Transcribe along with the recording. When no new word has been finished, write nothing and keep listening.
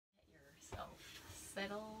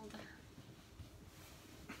settled?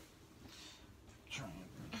 Trying.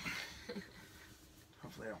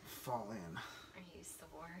 Hopefully I don't fall in. Are you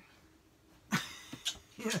sore?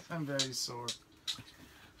 Yes, I'm very sore.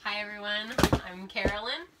 Hi everyone, I'm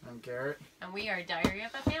Carolyn. I'm Garrett. And we are Diary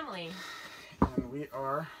of a Family. And we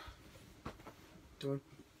are doing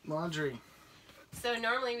laundry. So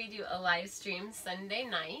normally we do a live stream Sunday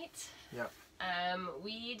night. Yep.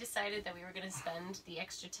 We decided that we were going to spend the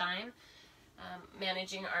extra time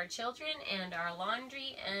managing our children and our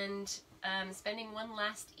laundry and spending one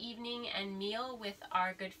last evening and meal with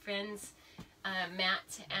our good friends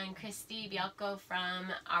Matt and Christy Bialco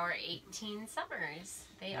from our 18 Summers.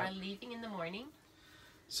 They are leaving in the morning.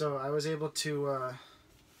 So I was able to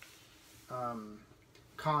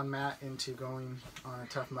con Matt into going on a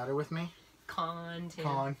Tough Mudder with me.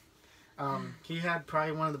 He had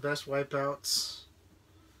probably one of the best wipeouts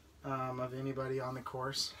of anybody on the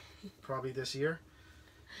course, probably this year.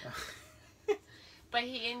 But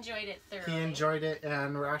he enjoyed it thoroughly. He enjoyed it,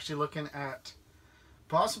 and we're actually looking at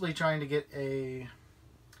possibly trying to get a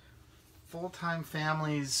full-time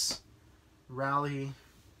families rally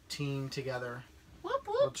team together. Whoop,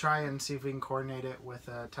 whoop. We'll try and see if we can coordinate it with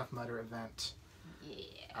a Tough Mudder event.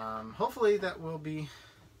 Yeah. Hopefully that will be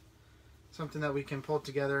something that we can pull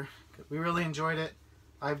together. We really enjoyed it.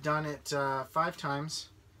 I've done it 5 times,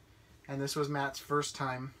 and this was Matt's first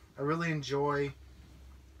time. I really enjoy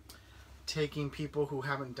taking people who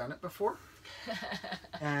haven't done it before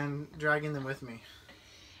and dragging them with me.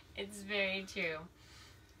 It's very true.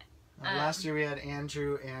 Last year we had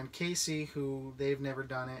Andrew and Casey, who they've never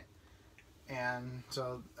done it, and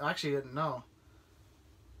so actually no,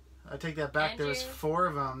 I take that back. Andrew, there was 4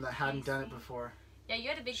 of them that hadn't Casey. done it before. Yeah, you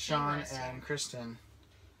had a big Sean team last year. and Kristen.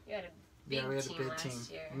 You had a big we had team a big last team.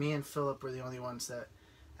 year. Me and Philip were the only ones that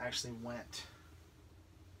actually went.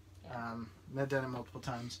 Yeah. I've done it multiple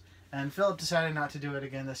times. And Philip decided not to do it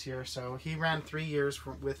again this year, so he ran 3 years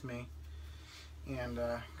with me, and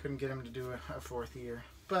couldn't get him to do a 4th year.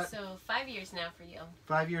 But so 5 years now for you.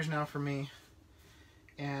 5 years now for me,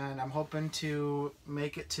 and I'm hoping to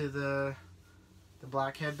make it to the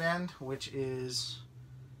black headband, which is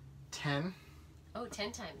 10. Oh,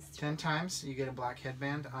 10 times. 10 times you get a black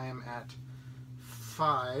headband. I am at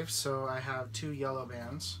 5, so I have 2 yellow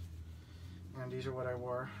bands, and these are what I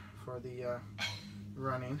wore for the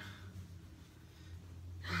running.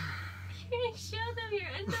 You're gonna show them your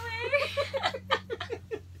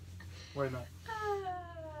underwear? Why not?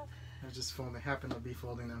 I was just folding. Happened to be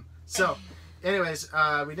folding them. So, anyways,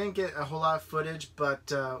 we didn't get a whole lot of footage,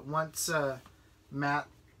 but once Matt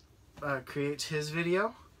creates his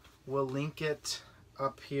video, we'll link it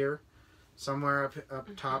up here, somewhere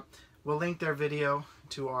up top. We'll link their video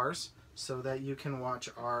to ours so that you can watch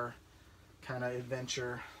our kind of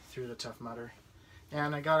adventure through the Tough Mudder.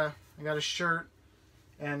 And I got a shirt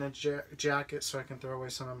and a jacket so I can throw away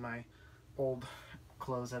some of my old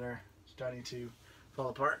clothes that are starting to fall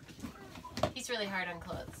apart. He's really hard on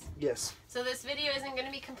clothes. Yes. So this video isn't going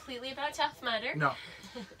to be completely about Tough Mudder. No.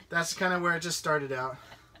 That's kind of where it just started out.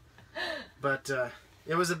 But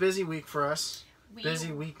it was a busy week for us.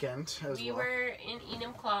 Busy weekend as well. We were in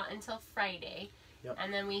Enumclaw until Friday. Yep.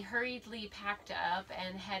 And then we hurriedly packed up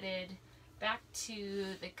and headed back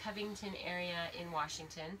to the Covington area in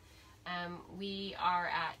Washington. We are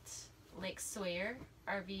at Lake Sawyer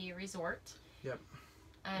RV Resort. Yep.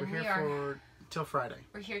 And we're here till Friday.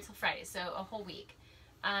 We're here till Friday, so a whole week.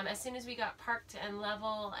 As soon as we got parked and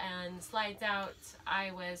level and slides out,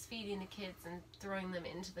 I was feeding the kids and throwing them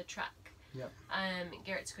into the truck. Yep.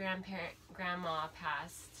 Garrett's grandma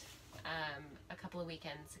passed a couple of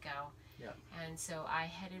weekends ago. Yep. And so I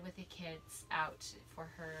headed with the kids out for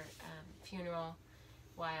her funeral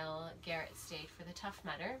while Garrett stayed for the Tough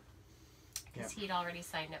Mudder. Because he'd already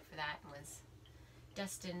signed up for that and was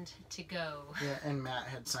destined to go. Yeah, and Matt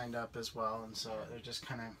had signed up as well, and so they're just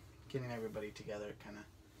kind of getting everybody together. Kind of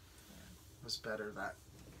was better that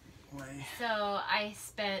way. So I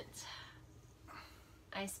spent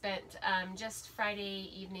just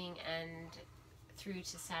Friday evening and through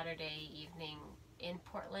to Saturday evening in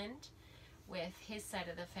Portland with his side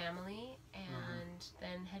of the family, and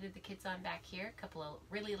then headed the kids on back here. A couple of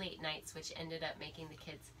really late nights, which ended up making the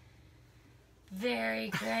kids very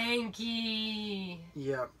cranky.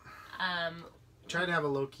 Yep. Tried to have a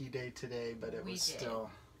low-key day today, but it was still...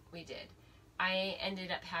 We did. I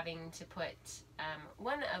ended up having to put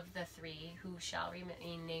one of the 3, who shall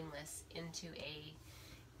remain nameless, into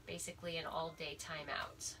basically an all-day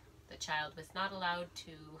timeout. The child was not allowed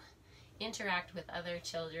to interact with other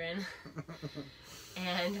children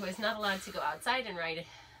and was not allowed to go outside and ride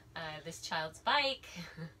this child's bike.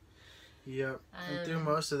 Yep. And through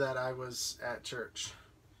most of that, I was at church.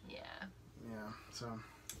 Yeah. Yeah. So.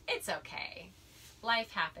 It's okay.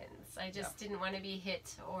 Life happens. I just didn't want to be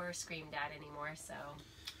hit or screamed at anymore, so.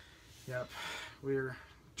 Yep. We're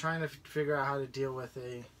trying to figure out how to deal with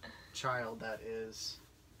a child that is.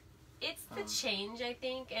 It's the change, I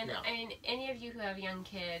think. And I mean, any of you who have young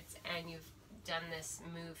kids and you've done this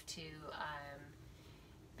move to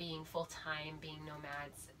being full-time, being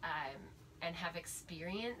nomads, and have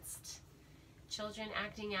experienced children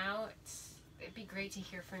acting out, it'd be great to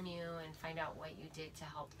hear from you and find out what you did to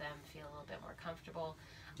help them feel a little bit more comfortable.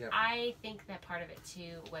 Yep. I think that part of it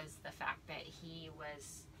too was the fact that he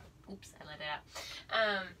was, oops, I let it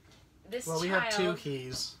out. This child, we have two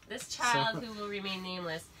keys. This child, who will remain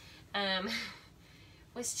nameless,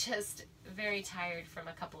 was just very tired from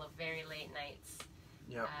a couple of very late nights.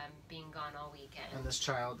 Yep. Being gone all weekend. And this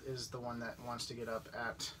child is the one that wants to get up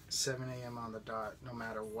at 7 a.m. on the dot, no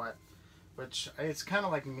matter what. Which, it's kind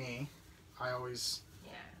of like me. I always,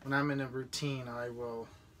 when I'm in a routine, I will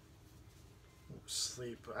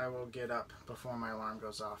sleep. I will get up before my alarm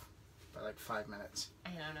goes off by like 5 minutes. I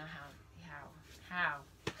don't know how.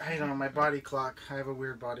 I don't know, my body clock. I have a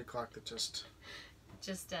weird body clock that just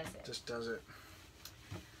does it. Just does it.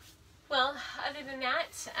 Well, other than that,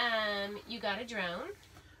 you got a drone.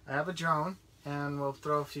 I have a drone, and we'll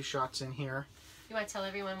throw a few shots in here. You want to tell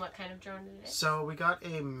everyone what kind of drone it is? So we got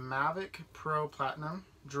a Mavic Pro Platinum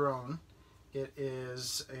drone.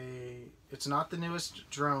 It's not the newest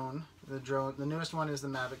drone. The newest one is the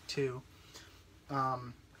Mavic 2.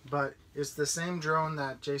 But it's the same drone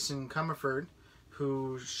that Jason Comerford,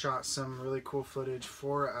 who shot some really cool footage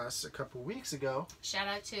for us a couple weeks ago. Shout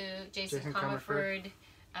out to Jason Comerford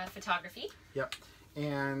Photography. Yep.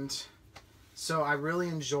 And so I really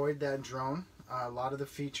enjoyed that drone. A lot of the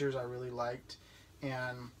features I really liked.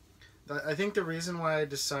 And I think the reason why I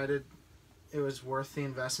decided it was worth the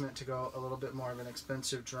investment to go a little bit more of an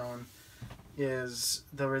expensive drone is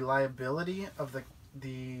the reliability of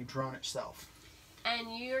the drone itself.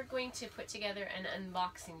 And you're going to put together an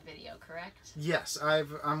unboxing video, correct? Yes,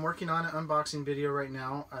 I'm working on an unboxing video right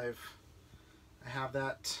now. I have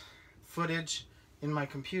that footage in my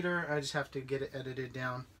computer. I just have to get it edited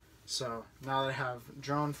down. So now that I have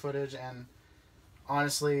drone footage, and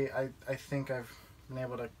honestly, I think I've been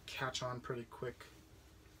able to catch on pretty quick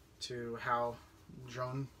to how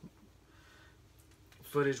drone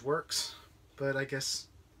footage works. But I guess,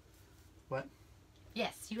 what?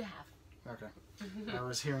 Yes, you have. Okay. I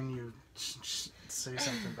was hearing you say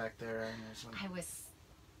something back there. And I was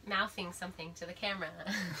mouthing something to the camera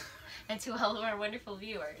and to all of our wonderful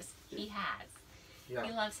viewers. He has. Yeah.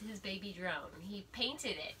 He loves his baby drone. He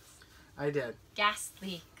painted it. I did.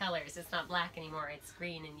 Ghastly colors. It's not black anymore. It's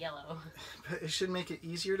green and yellow. But it should make it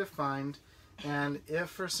easier to find. And if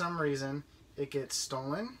for some reason it gets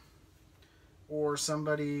stolen or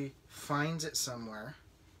somebody finds it somewhere,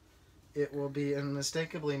 it will be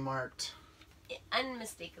unmistakably marked.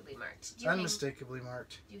 Unmistakably marked. Unmistakably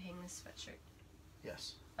marked. Do you hang this sweatshirt?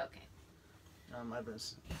 Yes. Okay. I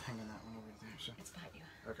was hanging that one over there. So. It's behind you.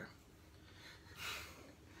 Okay.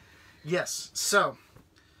 Yes. So,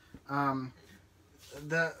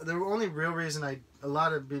 the only real reason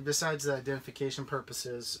besides the identification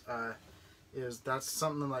purposes, is that's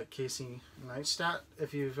something like Casey Neistat.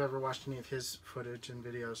 If you've ever watched any of his footage and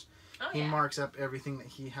videos, he marks up everything that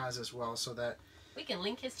he has as well, so that we can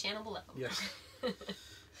link his channel below. Yes.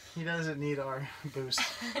 He doesn't need our boost.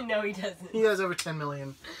 No, he doesn't. He has over 10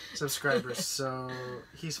 million subscribers, so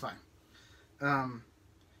he's fine. And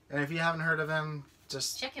if you haven't heard of him,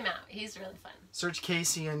 just check him out. He's really fun. Search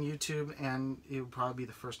Casey on YouTube, and it'll probably be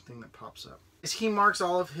the first thing that pops up. He marks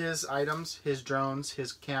all of his items, his drones,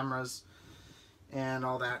 his cameras, and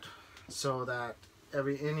all that, so that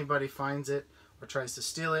anybody finds it or tries to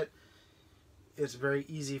steal it, it's very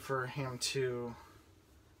easy for him to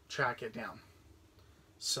track it down.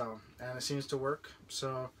 So, and it seems to work,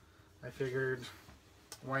 so I figured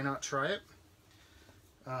why not try it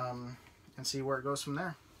and see where it goes from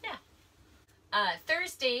there. Yeah.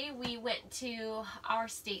 Thursday we went to our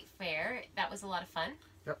state fair. That was a lot of fun.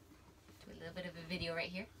 Yep. Do a little bit of a video right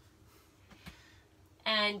here.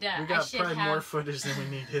 And we got probably more footage than we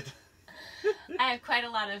needed. I have quite a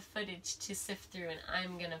lot of footage to sift through, and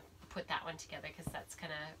I'm going to put that one together because that's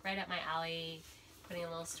kind of right up my alley, putting a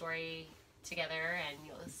little story together, and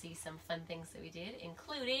you'll see some fun things that we did,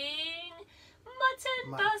 including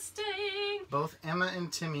mutton busting. Both Emma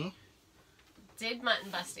and Timmy did mutton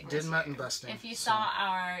busting. If you saw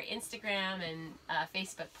our Instagram and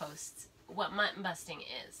Facebook posts, what mutton busting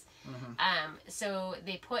is. Mm-hmm. So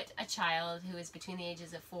they put a child who is between the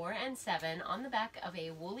ages of 4 and 7 on the back of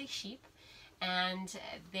a woolly sheep, and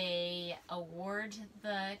they award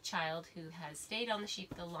the child who has stayed on the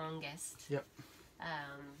sheep the longest. Yep.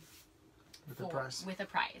 With a prize. With a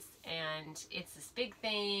prize. And it's this big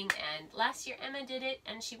thing. And last year Emma did it,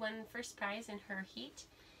 and she won first prize in her heat.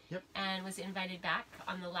 Yep. And was invited back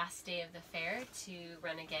on the last day of the fair to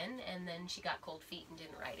run again. And then she got cold feet and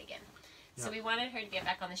didn't ride again. Yep. So we wanted her to get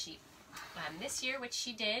back on the sheep this year, which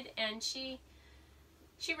she did. And she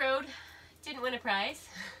rode. Didn't win a prize.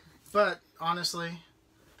 But honestly,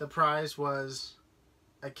 the prize was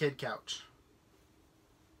a kid couch.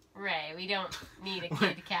 Right, we don't need a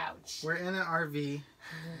kid couch. We're in an RV.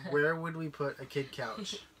 Where would we put a kid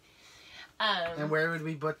couch? And where would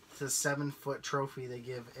we put the 7-foot trophy they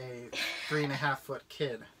give a 3.5-foot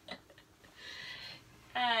kid?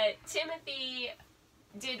 Timothy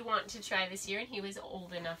did want to try this year, and he was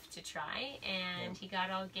old enough to try, and he got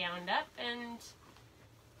all gowned up and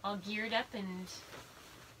all geared up, and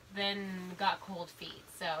then got cold feet.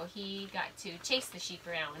 So he got to chase the sheep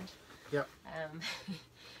around. Yep.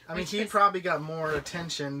 I mean, he probably got more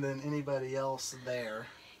attention than anybody else there.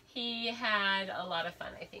 He had a lot of fun,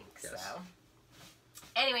 I think. Yes. So,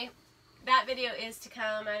 anyway, that video is to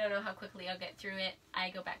come. I don't know how quickly I'll get through it. I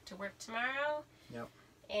go back to work tomorrow. Yep.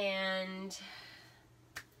 And,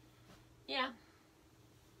 yeah.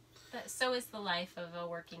 So is the life of a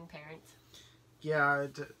working parent. Yeah.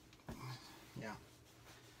 Yeah.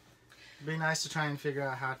 It'd be nice to try and figure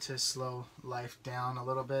out how to slow life down a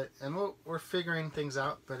little bit. And we're figuring things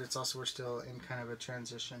out, but it's also we're still in kind of a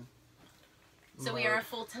transition So mode. we are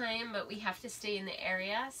full-time, but we have to stay in the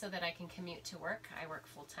area so that I can commute to work. I work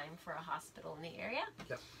full-time for a hospital in the area.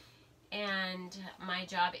 Yep. And my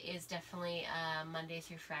job is definitely Monday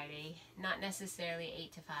through Friday. Not necessarily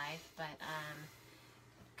 8 to 5, but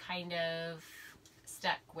kind of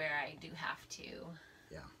stuck where I do have to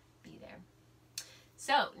be there.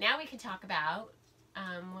 So, now we can talk about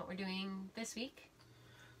what we're doing this week.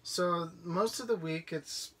 So, most of the week,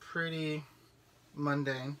 it's pretty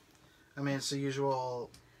mundane. I mean, it's the usual...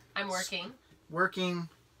 I'm working. Working,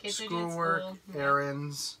 Kids schoolwork, are doing school.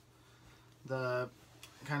 errands, the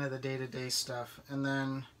kind of the day-to-day stuff. And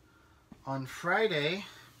then on Friday,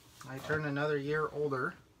 I turn another year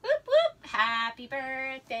older. Whoop, whoop. Happy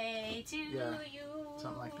birthday to you.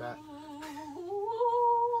 Something like that.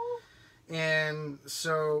 And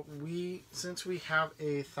so since we have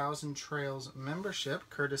a 1,000 Trails membership,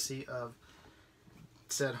 courtesy of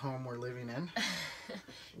said home we're living in.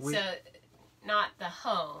 So, not the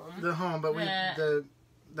home. The home, but the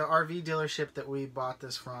RV dealership that we bought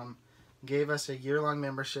this from gave us a year-long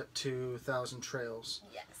membership to 1,000 Trails.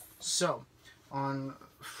 Yes. So, on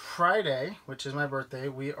Friday, which is my birthday,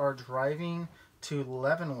 we are driving to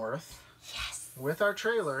Leavenworth. Yes. With our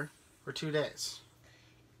trailer for 2 days.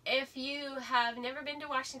 If you have never been to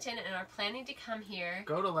Washington and are planning to come here,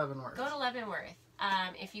 go to Leavenworth. Go to Leavenworth.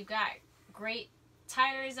 If you've got great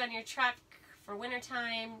tires on your truck for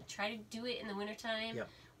wintertime, try to do it in the wintertime. Yep.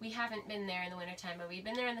 We haven't been there in the wintertime, but we've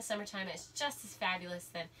been there in the summertime. It's just as fabulous.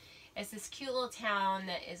 Then it's this cute little town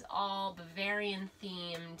that is all Bavarian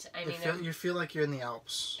themed. I mean, you feel like you're in the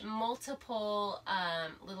Alps. Multiple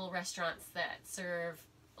little restaurants that serve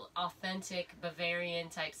authentic Bavarian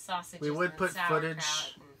type sausages. We would put footage.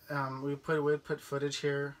 And, we would put footage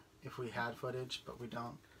here if we had footage, but we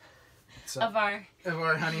don't. So, of our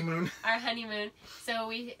honeymoon. Our honeymoon. So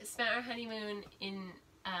we spent our honeymoon in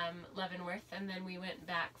Leavenworth, and then we went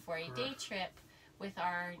back for a day trip with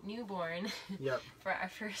our newborn. Yep. For our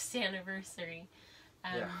first anniversary.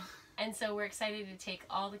 Yeah. And so we're excited to take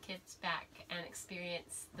all the kids back and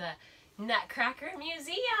experience the Nutcracker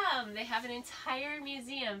Museum. They have an entire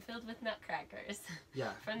museum filled with nutcrackers.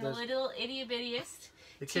 Yeah. From the little itty bittiest.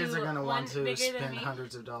 The kids are going to want to spend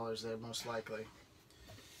hundreds of dollars there, most likely.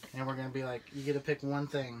 And we're going to be like, you get to pick one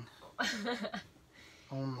thing.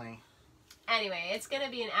 Only. Anyway, it's going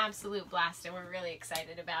to be an absolute blast, and we're really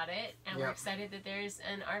excited about it. And we're excited that there's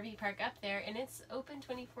an RV park up there, and it's open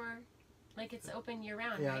 24, like it's open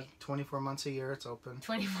year-round, right? 24 months a year it's open.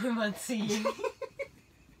 24 months a year.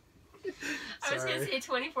 I was going to say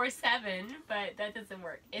 24/7, but that doesn't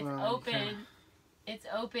work. It's open. Yeah. It's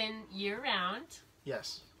open year-round.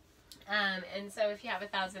 Yes. And so if you have a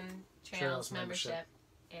 1,000 Trails membership,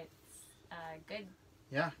 it's a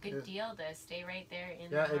good deal to stay right there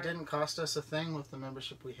in the heart. It didn't cost us a thing with the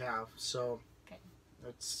membership we have, so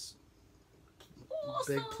it's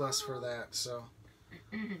awesome. Big plus for that. So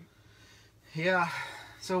yeah,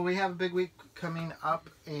 so we have a big week coming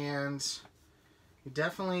up, and we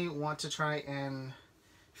definitely want to try and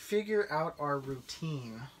figure out our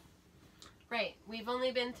routine Right. We've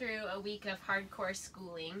only been through a week of hardcore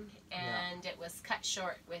schooling, and it was cut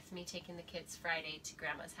short with me taking the kids Friday to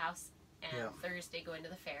Grandma's house and Thursday going to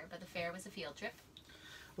the fair. But the fair was a field trip.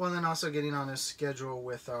 Well, and then also getting on a schedule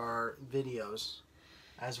with our videos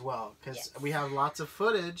as well. Because we have lots of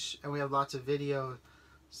footage and we have lots of videos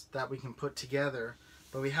that we can put together.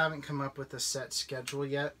 But we haven't come up with a set schedule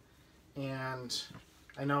yet. And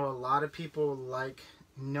I know a lot of people like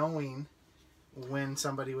knowing when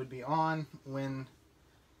somebody would be on, when,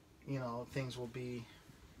 you know, things will be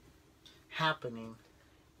happening.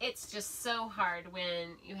 It's just so hard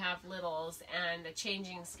when you have littles and a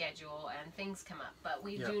changing schedule and things come up. But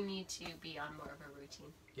we do need to be on more of a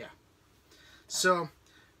routine. Yeah. So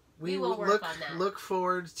we will look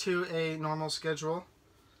forward to a normal schedule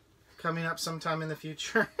coming up sometime in the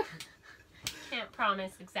future. Can't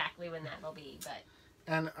promise exactly when that will be, but...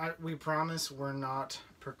 And we promise we're not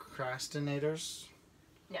procrastinators.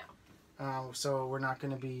 No. So we're not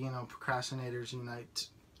going to be, you know, procrastinators unite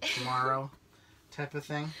tomorrow type of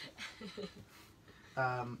thing.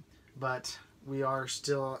 But we are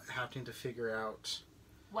still having to figure out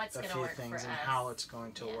what's a gonna few work things for and us. how it's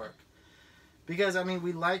going to work. Because, I mean,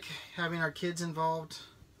 we like having our kids involved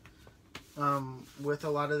with a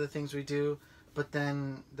lot of the things we do. But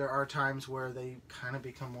then there are times where they kind of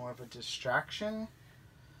become more of a distraction.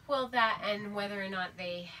 Well, that and whether or not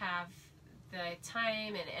they have the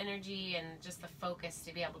time and energy and just the focus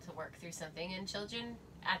to be able to work through something. And children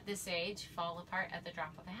at this age fall apart at the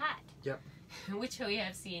drop of a hat. Yep. Which we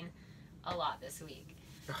have seen a lot this week.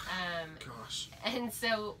 Gosh. And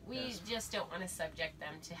so we just don't want to subject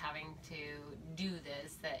them to having to do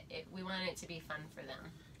this. We want it to be fun for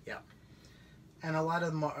them. Yeah. And a lot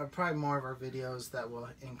of probably more of our videos that will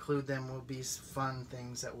include them will be fun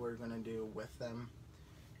things that we're going to do with them.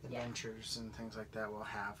 Adventures and things like that we'll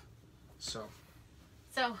have. So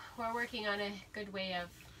we're working on a good way of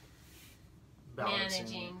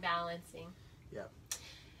balancing. Yep.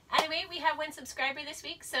 Anyway, we have 1 subscriber this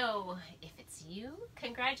week, so if it's you,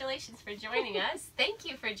 congratulations for joining us. Thank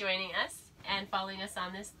you for joining us and following us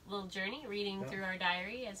on this little journey, reading through our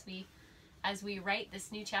diary as we write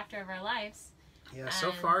this new chapter of our lives. Yeah,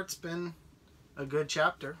 so far it's been a good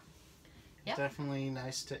chapter. Yep. Definitely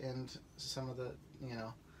nice to end some of the, you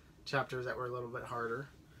know, chapters that were a little bit harder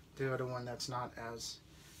to go to one that's not as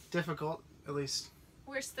difficult, at least.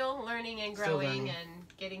 We're still learning and growing and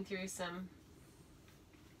getting through some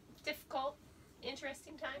difficult,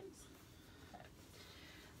 interesting times.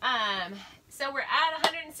 So we're at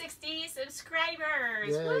 160 subscribers.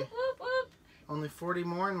 Yay. Whoop, whoop, whoop. Only 40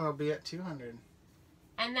 more and we'll be at 200.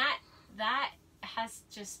 And that has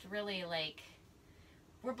just really, like,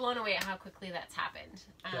 we're blown away at how quickly that's happened.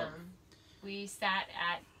 We sat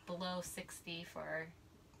at below 60 for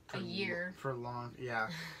a year. For long, yeah.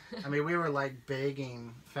 I mean, we were like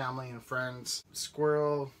begging family and friends.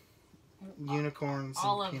 Squirrel, unicorns,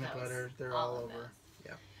 all and peanut butter. They're all over. Those.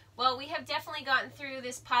 Yeah. Well, we have definitely gotten through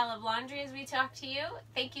this pile of laundry as we talked to you.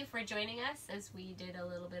 Thank you for joining us as we did a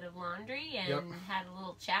little bit of laundry and had a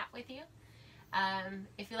little chat with you.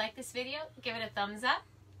 If you like this video, give it a thumbs up,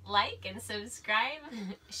 like and subscribe,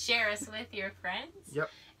 share us with your friends. Yep.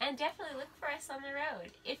 And definitely look for us on the road.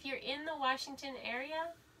 If you're in the Washington area,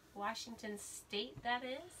 Washington State that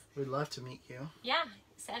is. We'd love to meet you. Yeah,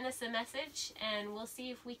 send us a message and we'll see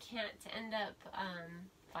if we can't end up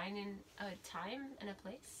finding a time and a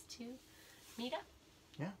place to meet up.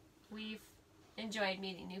 Yeah. We've enjoyed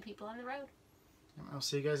meeting new people on the road. I'll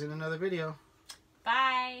see you guys in another video.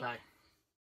 Bye. Bye.